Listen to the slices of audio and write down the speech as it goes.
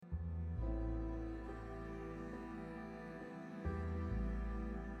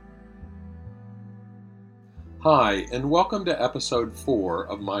Hi, and welcome to episode 4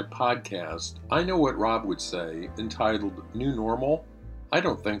 of my podcast, I Know What Rob Would Say, entitled New Normal? I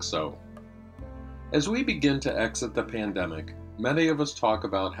don't think so. As we begin to exit the pandemic, many of us talk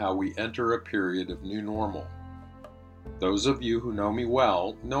about how we enter a period of new normal. Those of you who know me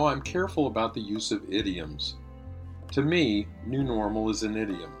well know I'm careful about the use of idioms. To me, new normal is an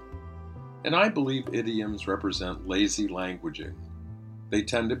idiom, and I believe idioms represent lazy languaging. They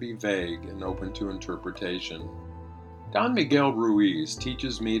tend to be vague and open to interpretation. Don Miguel Ruiz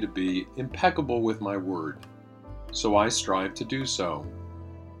teaches me to be impeccable with my word, so I strive to do so.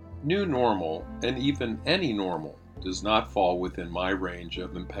 New normal, and even any normal, does not fall within my range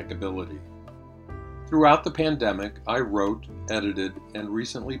of impeccability. Throughout the pandemic, I wrote, edited, and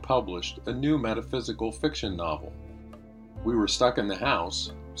recently published a new metaphysical fiction novel. We were stuck in the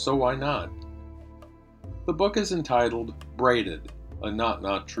house, so why not? The book is entitled Braided, a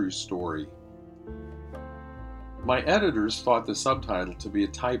Not True Story. My editors thought the subtitle to be a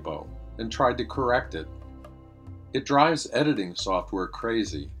typo and tried to correct it. It drives editing software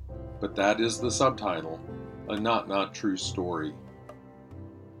crazy, but that is the subtitle, a Not True Story.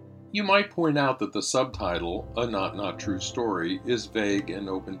 You might point out that the subtitle, a Not True Story, is vague and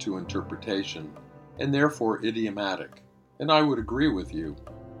open to interpretation, and therefore idiomatic, and I would agree with you.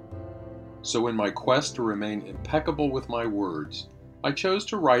 So in my quest to remain impeccable with my words, I chose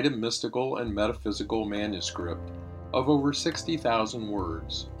to write a mystical and metaphysical manuscript of over 60,000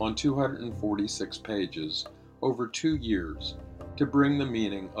 words on 246 pages over 2 years to bring the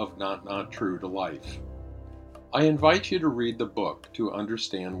meaning of Not True to life. I invite you to read the book to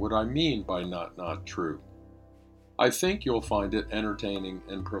understand what I mean by Not True. I think you'll find it entertaining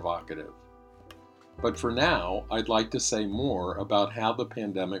and provocative. But for now, I'd like to say more about how the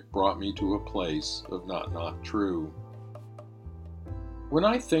pandemic brought me to a place of Not True. When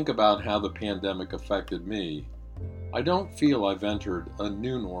I think about how the pandemic affected me, I don't feel I've entered a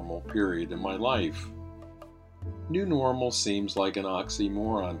new normal period in my life. New normal seems like an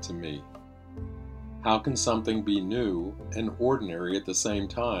oxymoron to me. How can something be new and ordinary at the same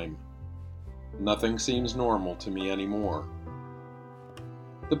time? Nothing seems normal to me anymore.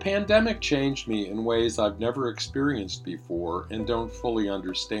 The pandemic changed me in ways I've never experienced before and don't fully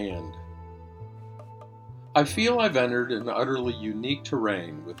understand. I feel I've entered an utterly unique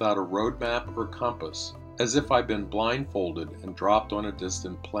terrain without a roadmap or compass, as if I've been blindfolded and dropped on a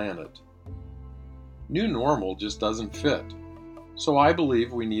distant planet. New normal just doesn't fit, so I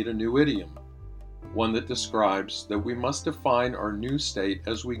believe we need a new idiom, one that describes that we must define our new state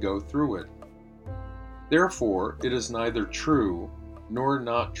as we go through it. Therefore, it is neither true nor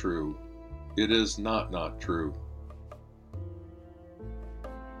not true. It is not true.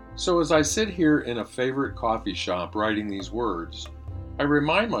 So as I sit here in a favorite coffee shop writing these words, I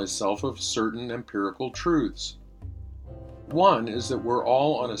remind myself of certain empirical truths. One is that we're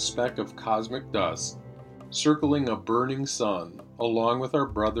all on a speck of cosmic dust, circling a burning sun, along with our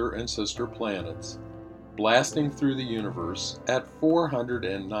brother and sister planets, blasting through the universe at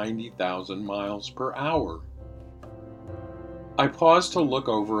 490,000 miles per hour. I pause to look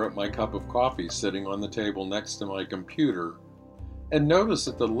over at my cup of coffee sitting on the table next to my computer and notice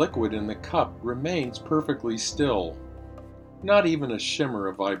that the liquid in the cup remains perfectly still, not even a shimmer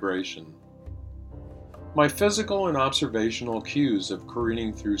of vibration. My physical and observational cues of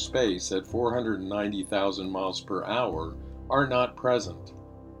careening through space at 490,000 miles per hour are not present.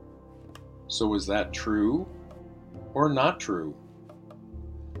 So is that true or not true?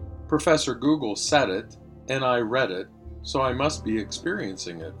 Professor Google said it, and I read it, so I must be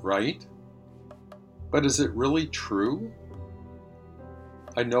experiencing it, right? But is it really true?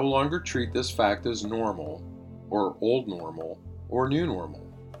 I no longer treat this fact as normal, or old normal, or new normal.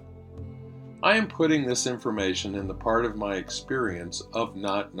 I am putting this information in the part of my experience of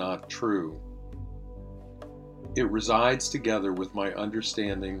not true. It resides together with my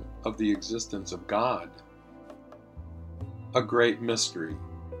understanding of the existence of God. A great mystery.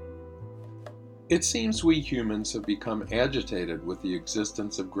 It seems we humans have become agitated with the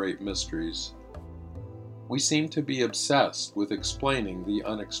existence of great mysteries. We seem to be obsessed with explaining the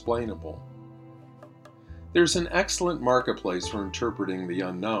unexplainable. There's an excellent marketplace for interpreting the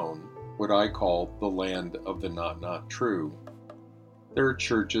unknown, what I call the land of the not true. There are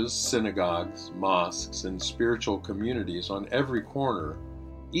churches, synagogues, mosques, and spiritual communities on every corner,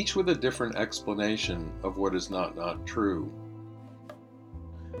 each with a different explanation of what is not true.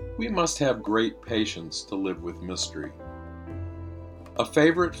 We must have great patience to live with mystery. A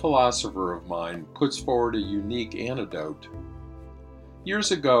favorite philosopher of mine puts forward a unique antidote.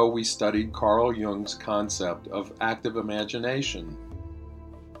 Years ago, we studied Carl Jung's concept of active imagination.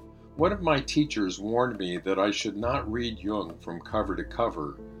 One of my teachers warned me that I should not read Jung from cover to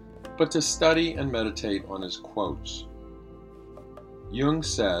cover, but to study and meditate on his quotes. Jung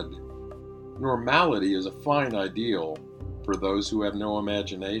said, "Normality is a fine ideal for those who have no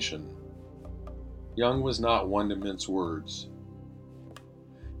imagination." Jung was not one to mince words.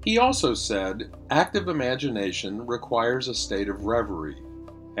 He also said, "Active imagination requires a state of reverie,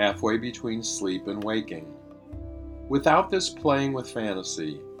 halfway between sleep and waking. Without this playing with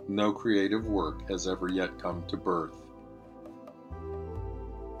fantasy, no creative work has ever yet come to birth."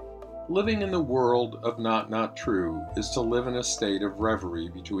 Living in the world of not true is to live in a state of reverie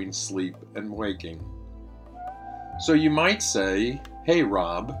between sleep and waking. So you might say, "Hey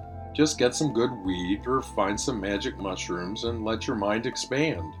Rob, just get some good weed or find some magic mushrooms and let your mind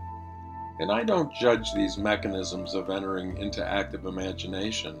expand." And I don't judge these mechanisms of entering into active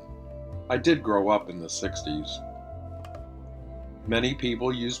imagination. I did grow up in the 60s. Many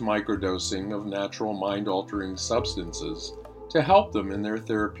people use microdosing of natural mind-altering substances to help them in their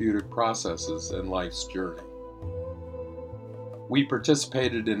therapeutic processes and life's journey. We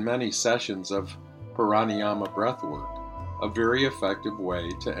participated in many sessions of pranayama breathwork, a very effective way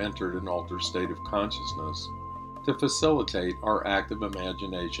to enter an altered state of consciousness to facilitate our active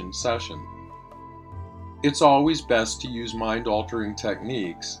imagination session. It's always best to use mind-altering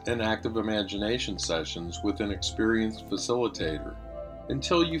techniques and active imagination sessions with an experienced facilitator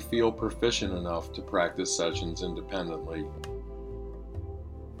until you feel proficient enough to practice sessions independently.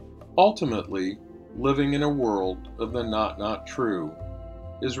 Ultimately, living in a world of the not true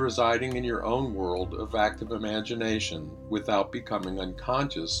is residing in your own world of active imagination without becoming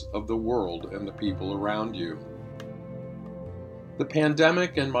unconscious of the world and the people around you. The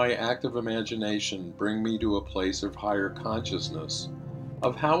pandemic and my active imagination bring me to a place of higher consciousness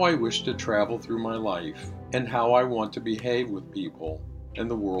of how I wish to travel through my life and how I want to behave with people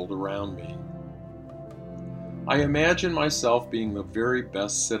and the world around me. I imagine myself being the very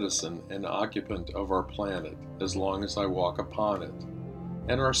best citizen and occupant of our planet as long as I walk upon it,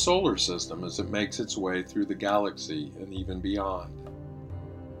 and our solar system as it makes its way through the galaxy and even beyond.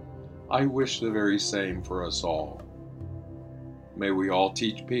 I wish the very same for us all. May we all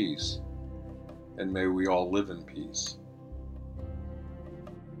teach peace, and may we all live in peace.